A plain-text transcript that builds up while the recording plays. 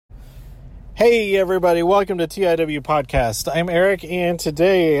Hey everybody, welcome to TIW Podcast. I'm Eric, and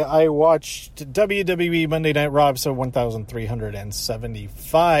today I watched WWE Monday Night Raw episode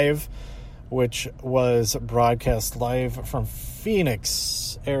 1375, which was broadcast live from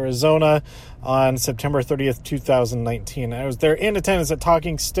Phoenix, Arizona on September 30th, 2019. I was there in attendance at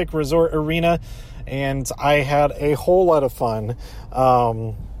Talking Stick Resort Arena, and I had a whole lot of fun.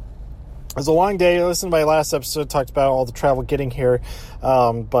 It was a long day. I listened to my last episode, talked about all the travel getting here,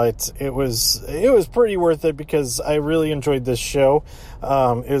 but it was pretty worth it because I really enjoyed this show.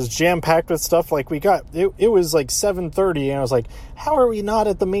 It was jam-packed with stuff. Like it was like 7:30, and I was like, how are we not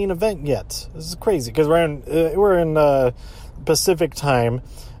at the main event yet? This is crazy because we're in Pacific time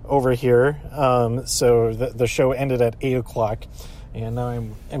over here, so the show ended at 8 o'clock, and now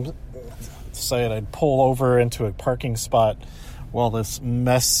I'm decided I'd pull over into a parking spot while this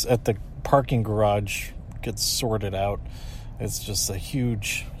mess at the parking garage gets sorted out. It's just a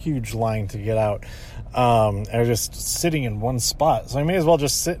huge line to get out. I was just sitting in one spot, so I may as well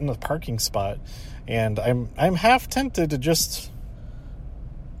just sit in the parking spot. And I'm half tempted to just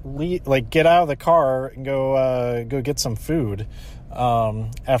get out of the car and go get some food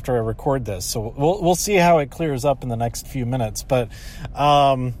after I record this. So we'll see how it clears up in the next few minutes. But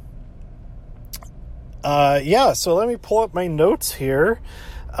so let me pull up my notes here.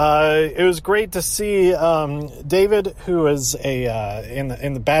 It was great to see David, who is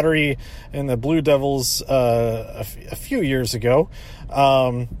in the Battery in the Blue Devils a few years ago.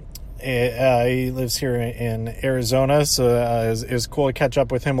 He lives here in Arizona, so it was cool to catch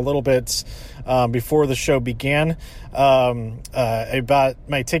up with him a little bit before the show began. I bought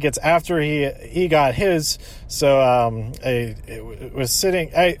my tickets after he got his, so I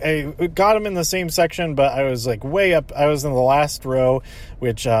got him in the same section, but I was like way up. I was in the last row,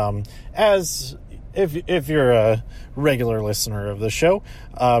 which if you're a regular listener of the show,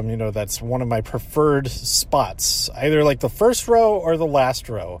 that's one of my preferred spots, either like the first row or the last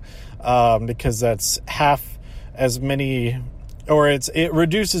row, because that's half as many, or it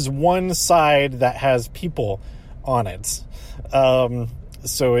reduces one side that has people on it.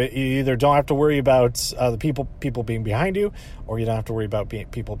 So you either don't have to worry about the people being behind you, or you don't have to worry about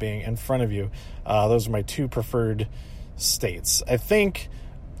people being in front of you. Those are my two preferred states. I think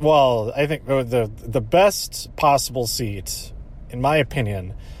the best possible seat, in my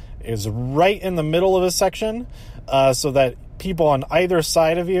opinion, is right in the middle of a section, so that people on either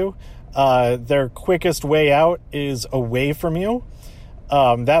side of you, their quickest way out is away from you.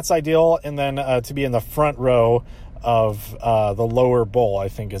 That's ideal. And then to be in the front row of the lower bowl, I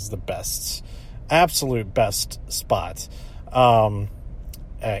think, is the absolute best spot. And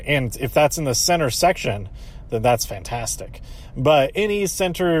if that's in the center section, then that's fantastic. But any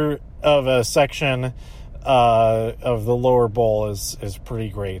center of a section of the lower bowl is pretty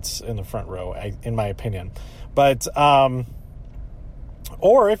great in the front row, in my opinion. But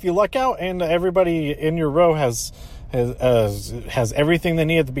or if you luck out and everybody in your row has everything they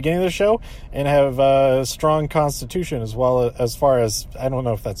need at the beginning of the show and have a strong constitution, as well as far as, I don't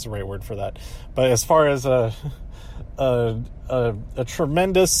know if that's the right word for that, but as far as a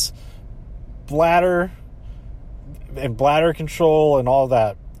tremendous bladder and bladder control and all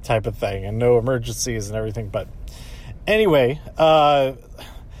that type of thing, and no emergencies and everything. But anyway,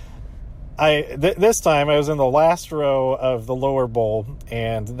 this time I was in the last row of the lower bowl,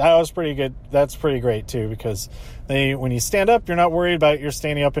 and that was pretty good. That's pretty great too, because when you stand up, you're not worried about you're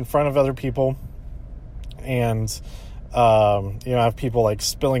standing up in front of other people, and have people like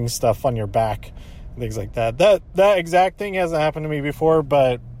spilling stuff on your back, things like that. That exact thing hasn't happened to me before,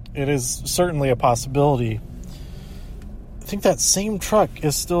 but it is certainly a possibility. I think that same truck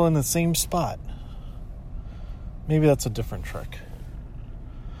is still in the same spot. Maybe that's a different truck.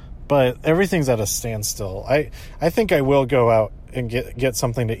 But everything's at a standstill. I think I will go out and get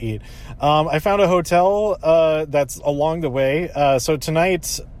something to eat. I found a hotel that's along the way. So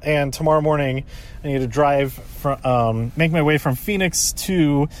tonight and tomorrow morning, I need to drive make my way from Phoenix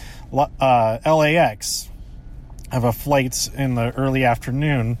to LAX. I have a flight in the early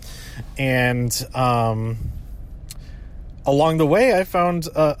afternoon, and along the way, I found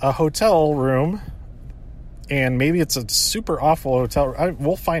a hotel room. And maybe it's a super awful hotel.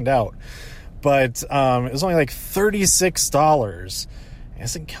 We'll find out. But it was only like $36.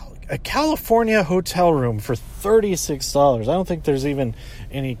 It's a California hotel room for $36. I don't think there's even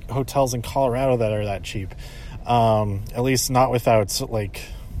any hotels in Colorado that are that cheap. At least not without, like,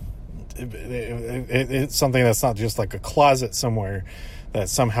 it's something that's not just like a closet somewhere that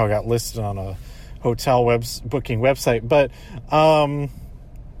somehow got listed on a hotel booking website. But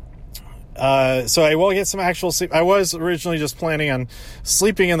So I will get some actual sleep. I was originally just planning on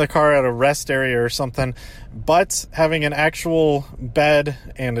sleeping in the car at a rest area or something, but having an actual bed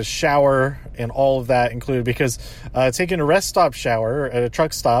and a shower and all of that included, because taking a rest stop shower at a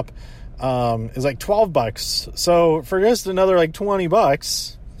truck stop is like $12. So for just another like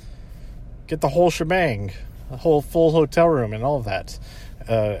 $20, get the whole shebang, the whole full hotel room and all of that.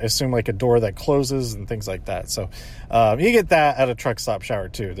 Assume like a door that closes and things like that. So you get that at a truck stop shower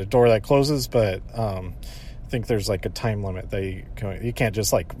too, the door that closes, but I think there's like a time limit that you can't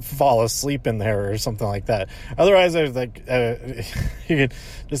just like fall asleep in there or something like that. Otherwise, I was like you could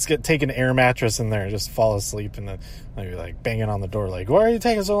just take an air mattress in there and just fall asleep, and then maybe like banging on the door like, why are you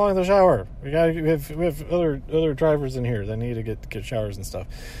taking so long in the shower? We have other drivers in here that need to get showers and stuff.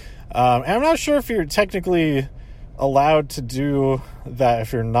 And I'm not sure if you're technically allowed to do that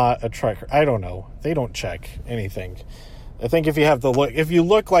if you're not a trucker. I don't know. They don't check anything. I think if you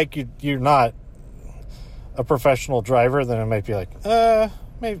look like you're not a professional driver, then it might be like,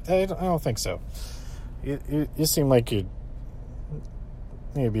 maybe I don't think so. You seem like you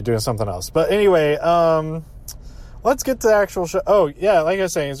need to be doing something else. But anyway, let's get to the actual show. Oh yeah, like I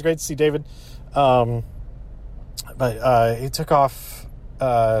was saying, it's great to see David. But he took off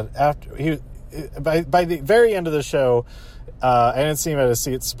after he. By the very end of the show, I didn't see him at his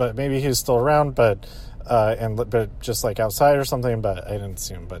seats, but maybe he was still around, but just like outside or something. But I didn't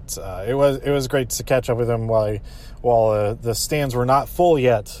see him. But it was great to catch up with him while the stands were not full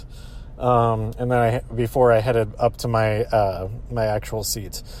yet, and then before I headed up to my my actual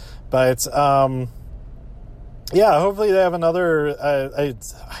seat. But yeah, hopefully they have another.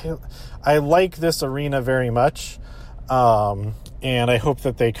 I like this arena very much. And I hope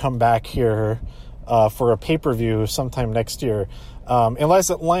that they come back here for a pay-per-view sometime next year, unless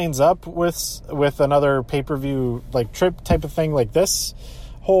it lines up with another pay-per-view like trip type of thing, like this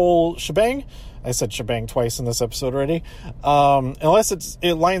whole shebang. I said shebang twice in this episode already. Unless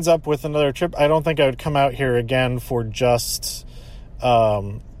it lines up with another trip, I don't think I would come out here again for just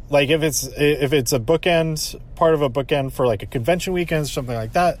like if it's a bookend, part of a bookend for like a convention weekend, something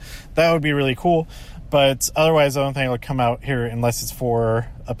like that. That would be really cool. But otherwise, I don't think I would come out here unless it's for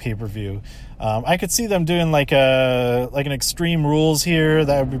a pay-per-view. I could see them doing like an Extreme Rules here.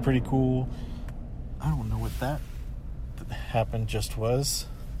 That would be pretty cool. I don't know what that happened just was.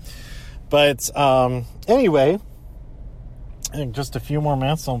 But anyway, I think just a few more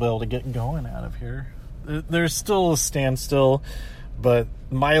minutes I'll be able to get going out of here. There's still a standstill, but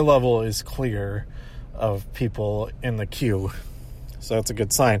my level is clear of people in the queue. So that's a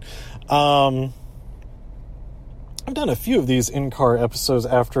good sign. I've done a few of these in-car episodes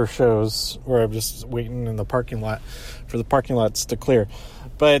after shows where I'm just waiting in the parking lot for the parking lots to clear.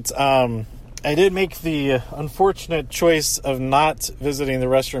 But I did make the unfortunate choice of not visiting the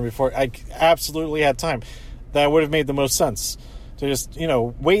restroom before. I absolutely had time. That would have made the most sense. To just,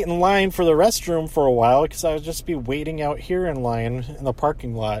 wait in line for the restroom for a while, because I would just be waiting out here in line in the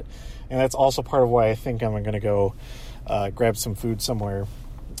parking lot. And that's also part of why I think I'm going to go grab some food somewhere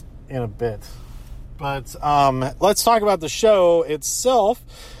in a bit. But let's talk about the show itself.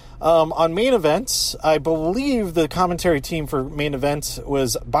 On Main Event, I believe the commentary team for Main Event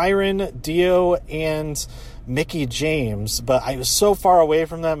was Byron, Dio, and Mickie James. But I was so far away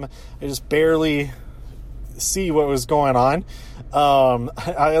from them, I just barely see what was going on,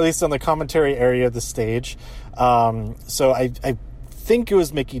 at least on the commentary area of the stage. So I think it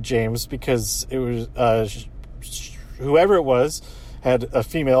was Mickie James, because it was whoever it was had a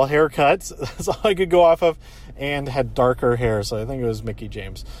female haircut. That's all I could go off of, and had darker hair. So I think it was Mickie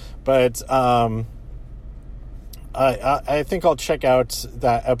James. But I think I'll check out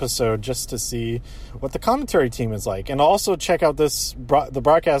that episode just to see what the commentary team is like, and also check out the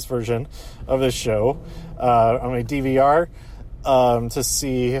broadcast version of this show on my DVR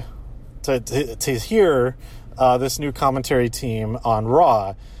to hear this new commentary team on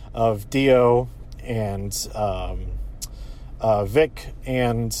Raw of Dio and Vic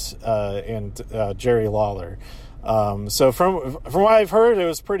and Jerry Lawler. So from what I've heard, it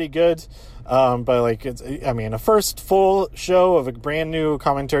was pretty good. But a first full show of a brand new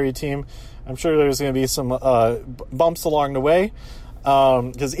commentary team, I'm sure there's going to be some bumps along the way.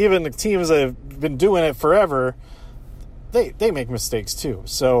 Because even the teams that have been doing it forever, they make mistakes too.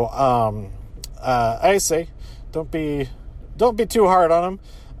 So I say, don't be too hard on them.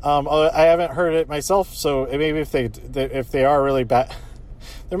 I haven't heard it myself, so maybe if they are really bad,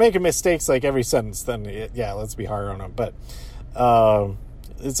 they're making mistakes like every sentence, then yeah, let's be hard on them. But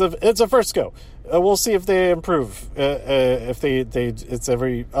it's a first go. We'll see if they improve. If it's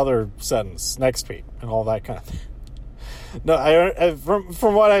every other sentence next week and all that kind of thing. No,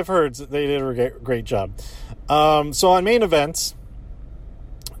 from what I've heard, they did a great job. So on main events,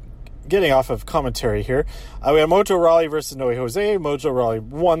 getting off of commentary here, we had Mojo Rawley versus Noe Jose. Mojo Rawley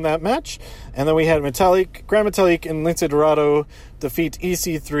won that match. And then we had Gran Metalik and Lince Dorado defeat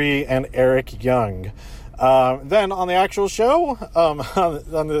EC3 and Eric Young. Then on the actual show,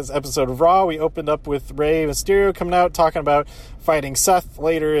 on this episode of Raw, we opened up with Rey Mysterio coming out, talking about fighting Seth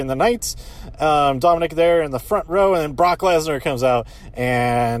later in the night. Dominic there in the front row, and then Brock Lesnar comes out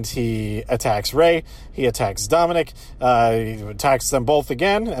and he attacks Rey. He attacks Dominic. He attacks them both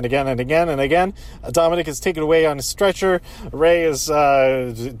again and again and again and again. Dominic is taken away on a stretcher. Rey is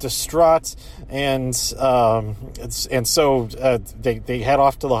distraught, and so they head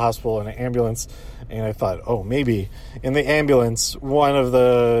off to the hospital in an ambulance. And I thought, oh, maybe in the ambulance, one of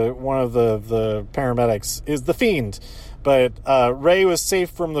the paramedics is the Fiend. But Rey was safe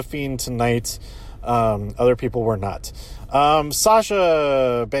from the Fiend tonight. Other people were not.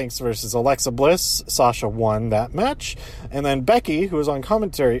 Sasha Banks versus Alexa Bliss. Sasha won that match. And then Becky, who was on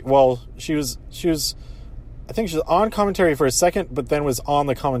commentary, well, she was I think she was on commentary for a second, but then was on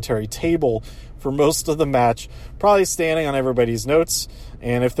the commentary table for most of the match, probably standing on everybody's notes.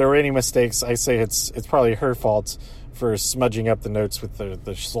 And if there were any mistakes, I say it's probably her fault for smudging up the notes with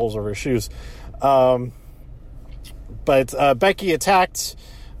the soles of her shoes. But Becky attacked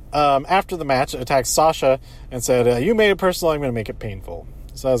after the match, attacked Sasha and said, "You made it personal. I'm going to make it painful."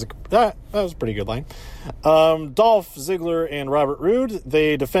 So that was a pretty good line. Dolph Ziggler and Robert Roode,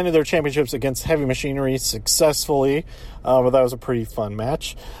 they defended their championships against Heavy Machinery successfully. But that was a pretty fun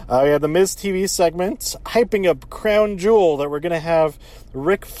match. We had the Miz TV segment hyping up Crown Jewel, that we're going to have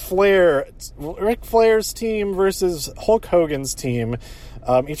Ric Flair's team versus Hulk Hogan's team.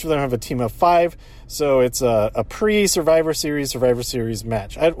 Each of them have a team of 5. So it's a pre-Survivor Series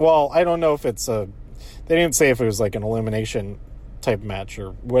match. I don't know if it's they didn't say if it was like an elimination type match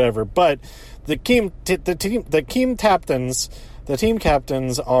or whatever, but the team captains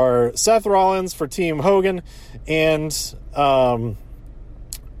are Seth Rollins for Team Hogan and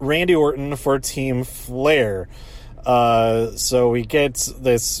Randy Orton for Team Flair. So we get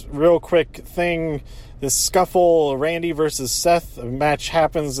this real quick thing, this scuffle, Randy versus Seth match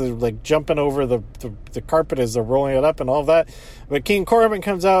happens. They're like jumping over the carpet as they're rolling it up and all of that. But King Corbin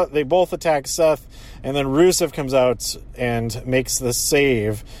comes out, they both attack Seth, and then Rusev comes out and makes the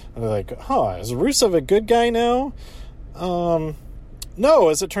save. And they're like, is Rusev a good guy now? No,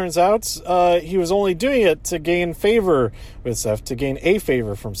 as it turns out, he was only doing it to gain favor with Seth, to gain a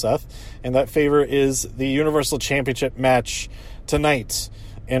favor from Seth, and that favor is the Universal Championship match tonight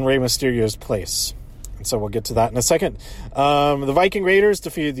in Rey Mysterio's place. And so we'll get to that in a second. The Viking Raiders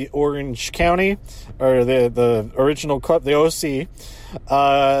defeated the Orange County, or the original club, the OC.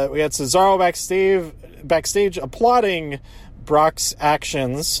 We had Cesaro backstage applauding Brock's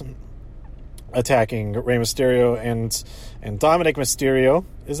actions, attacking Rey Mysterio and Dominic Mysterio.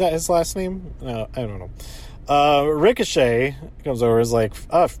 Is that his last name? No, I don't know. Ricochet comes over, is like,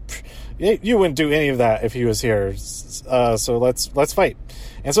 you wouldn't do any of that if he was here. So let's fight.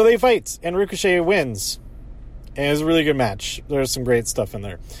 And so they fight, and Ricochet wins. And it was a really good match. There's some great stuff in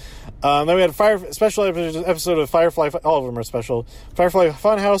there. Then we had a special episode of Firefly. All of them are special. Firefly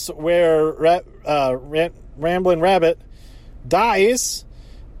Funhouse, where Ramblin' Rabbit dies,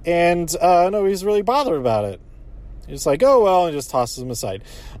 and nobody's really bothered about it. He's like, oh well, and just tosses him aside.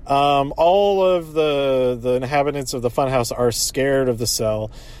 All of the inhabitants of the Funhouse are scared of the cell,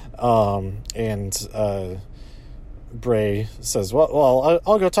 and Bray says, well,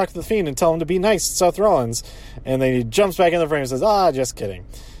 I'll go talk to the Fiend and tell him to be nice to Seth Rollins. And then he jumps back in the frame and says, just kidding.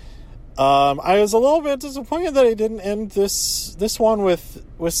 I was a little bit disappointed that he didn't end this one with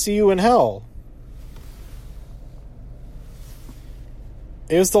See You in Hell.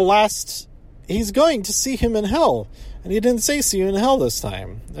 It was the last... He's going to see him in hell. And he didn't say See You in Hell this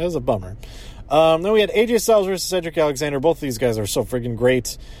time. That was a bummer. Then we had AJ Styles versus Cedric Alexander. Both of these guys are so freaking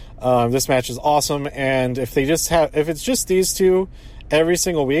great. This match is awesome, and if it's just these two every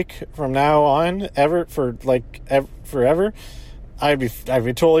single week from now on, forever, I'd be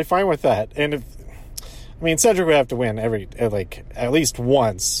totally fine with that. And Cedric would have to win at least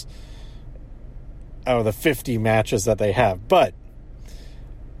once out of the 50 matches that they have, but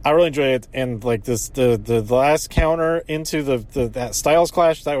I really enjoy it. And the last counter into that Styles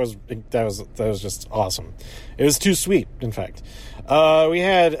clash, that was just awesome. It was too sweet, in fact. We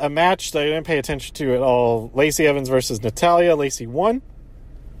had a match that I didn't pay attention to at all. Lacey Evans versus Natalya. Lacey won.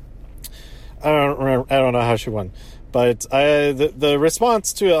 I don't know how she won, but the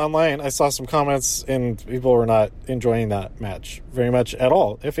response to it online, I saw some comments and people were not enjoying that match very much at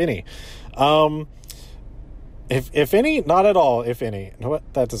all, if any. If any, not at all, if any. What?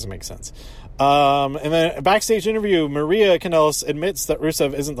 That doesn't make sense. And then a backstage interview, Maria Kanellis admits that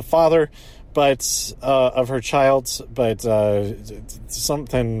Rusev isn't the father of her child, but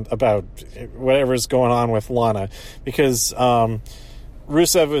something about whatever's going on with Lana, because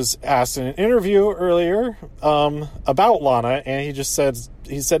Rusev was asked in an interview earlier about Lana, and he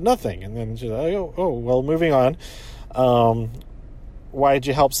said nothing, and then she's like, well, moving on. Why'd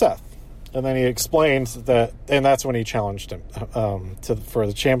you help Seth? And then he explained that, and that's when he challenged him for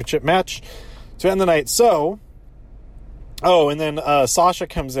the championship match to end the night. So, and then Sasha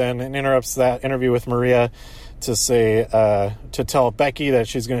comes in and interrupts that interview with Maria to say, to tell Becky that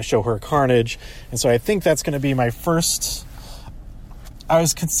she's going to show her Carnage. And so I think that's going to be my first. I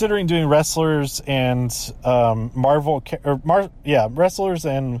was considering doing wrestlers and wrestlers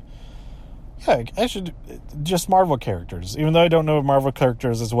and. Yeah, I should just Marvel characters, even though I don't know Marvel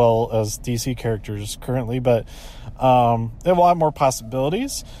characters as well as DC characters currently, but they have a lot more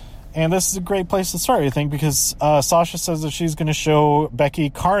possibilities. And this is a great place to start, I think, because Sasha says that she's going to show Becky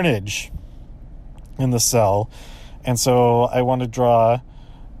Carnage in the cell. And so I want to draw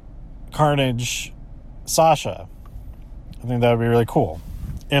Carnage Sasha. I think that would be really cool.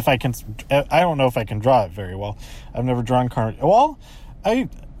 If I can, I don't know if I can draw it very well. I've never drawn Carnage. Well,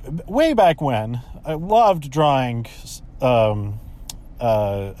 way back when, I loved drawing the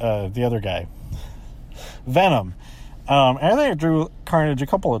other guy, Venom. And I think I drew Carnage a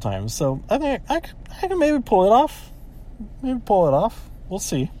couple of times, so I think I can maybe pull it off. We'll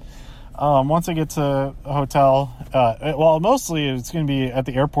see. Once I get to a hotel, mostly it's going to be at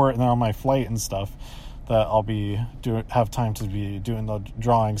the airport and then on my flight and stuff that I'll be have time to be doing the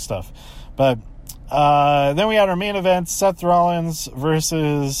drawing stuff. But then we had our main event, Seth Rollins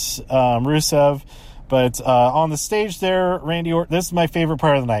versus Rusev. But on the stage there, Randy Orton, this is my favorite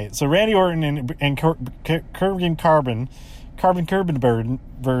part of the night. So Randy Orton and Bing Corbin,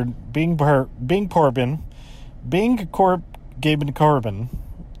 Big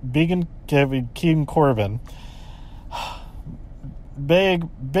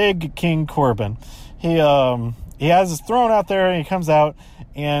King Corbin. He has his throne out there and he comes out.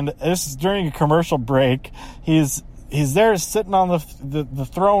 And this is during a commercial break. He's there sitting on the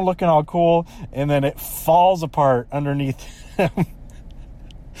throne looking all cool, and then it falls apart underneath him.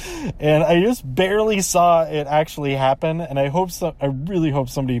 And I just barely saw it actually happen, and I really hope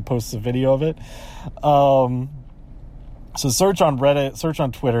somebody posts a video of it. So search on Reddit, search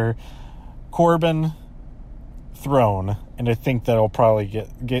on Twitter, Corbin throne, and I think that'll probably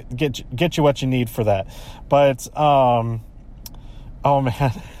get you what you need for that. But oh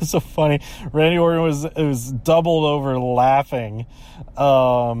man, it's so funny. Randy Orton was doubled over laughing.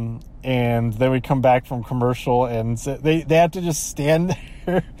 And then we come back from commercial and they had to just stand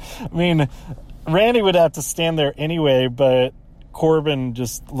there. I mean, Randy would have to stand there anyway, but Corbin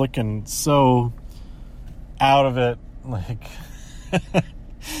just looking so out of it. Like,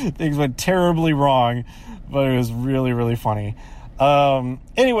 things went terribly wrong, but it was really, really funny.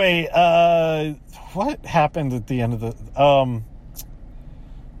 Anyway, what happened at the end of the,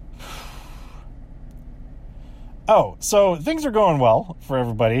 so things are going well for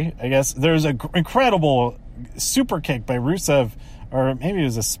everybody, I guess. There's an incredible super kick by Rusev, or maybe it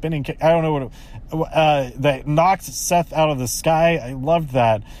was a spinning kick. I don't know that knocked Seth out of the sky. I loved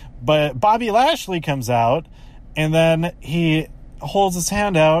that. But Bobby Lashley comes out, and then he holds his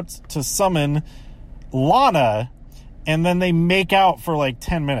hand out to summon Lana, and then they make out for like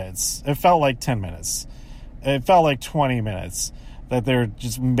 10 minutes. It felt like 10 minutes. It felt like 20 minutes that they're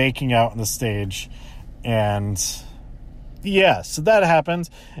just making out on the stage. And yeah, so that happened.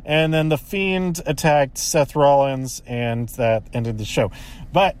 And then the Fiend attacked Seth Rollins, and that ended the show.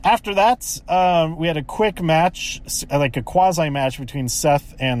 But after that, we had a quick match, like a quasi match between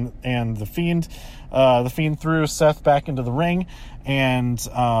Seth and the Fiend. The Fiend threw Seth back into the ring, and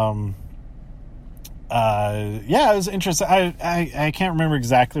it was interesting. I can't remember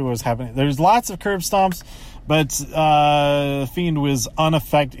exactly what was happening. There's lots of curb stomps, but the Fiend was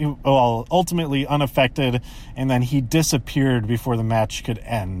ultimately unaffected, and then he disappeared before the match could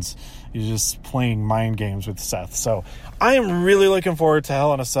end. He was just playing mind games with Seth. So I am really looking forward to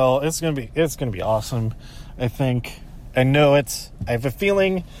Hell in a Cell. It's gonna be awesome. I think. I know it. I have a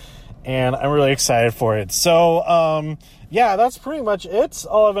feeling, and I'm really excited for it. So that's pretty much it.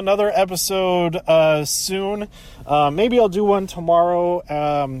 I'll have another episode soon. Maybe I'll do one tomorrow,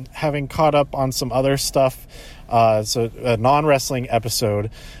 having caught up on some other stuff. So a non-wrestling episode.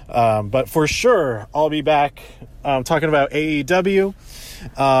 But for sure, I'll be back talking about AEW.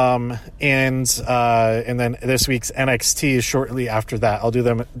 and then this week's NXT is shortly after that.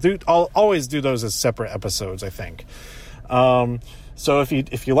 I'll always do those as separate episodes, I think. So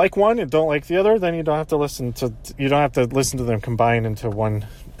if you like one and don't like the other, then you don't have to listen to them combined into one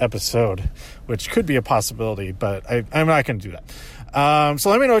episode, which could be a possibility, but I'm not going to do that. So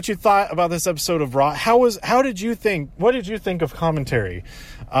let me know what you thought about this episode of Raw. What did you think of commentary?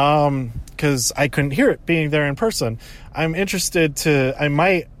 Cause I couldn't hear it being there in person. I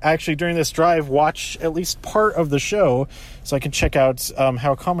might actually during this drive watch at least part of the show so I can check out,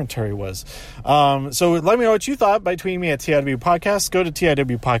 how commentary was. So let me know what you thought by tweeting me at TIW Podcast. Go to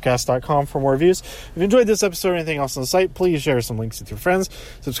TIWpodcast.com for more reviews. If you enjoyed this episode or anything else on the site, please share some links with your friends.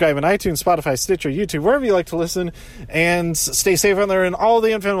 Subscribe on iTunes, Spotify, Stitcher, YouTube, wherever you like to listen, and stay safe out there in all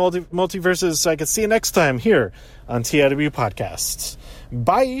the infinite multiverses so I can see you next time here on TIW Podcasts.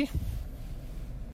 Bye!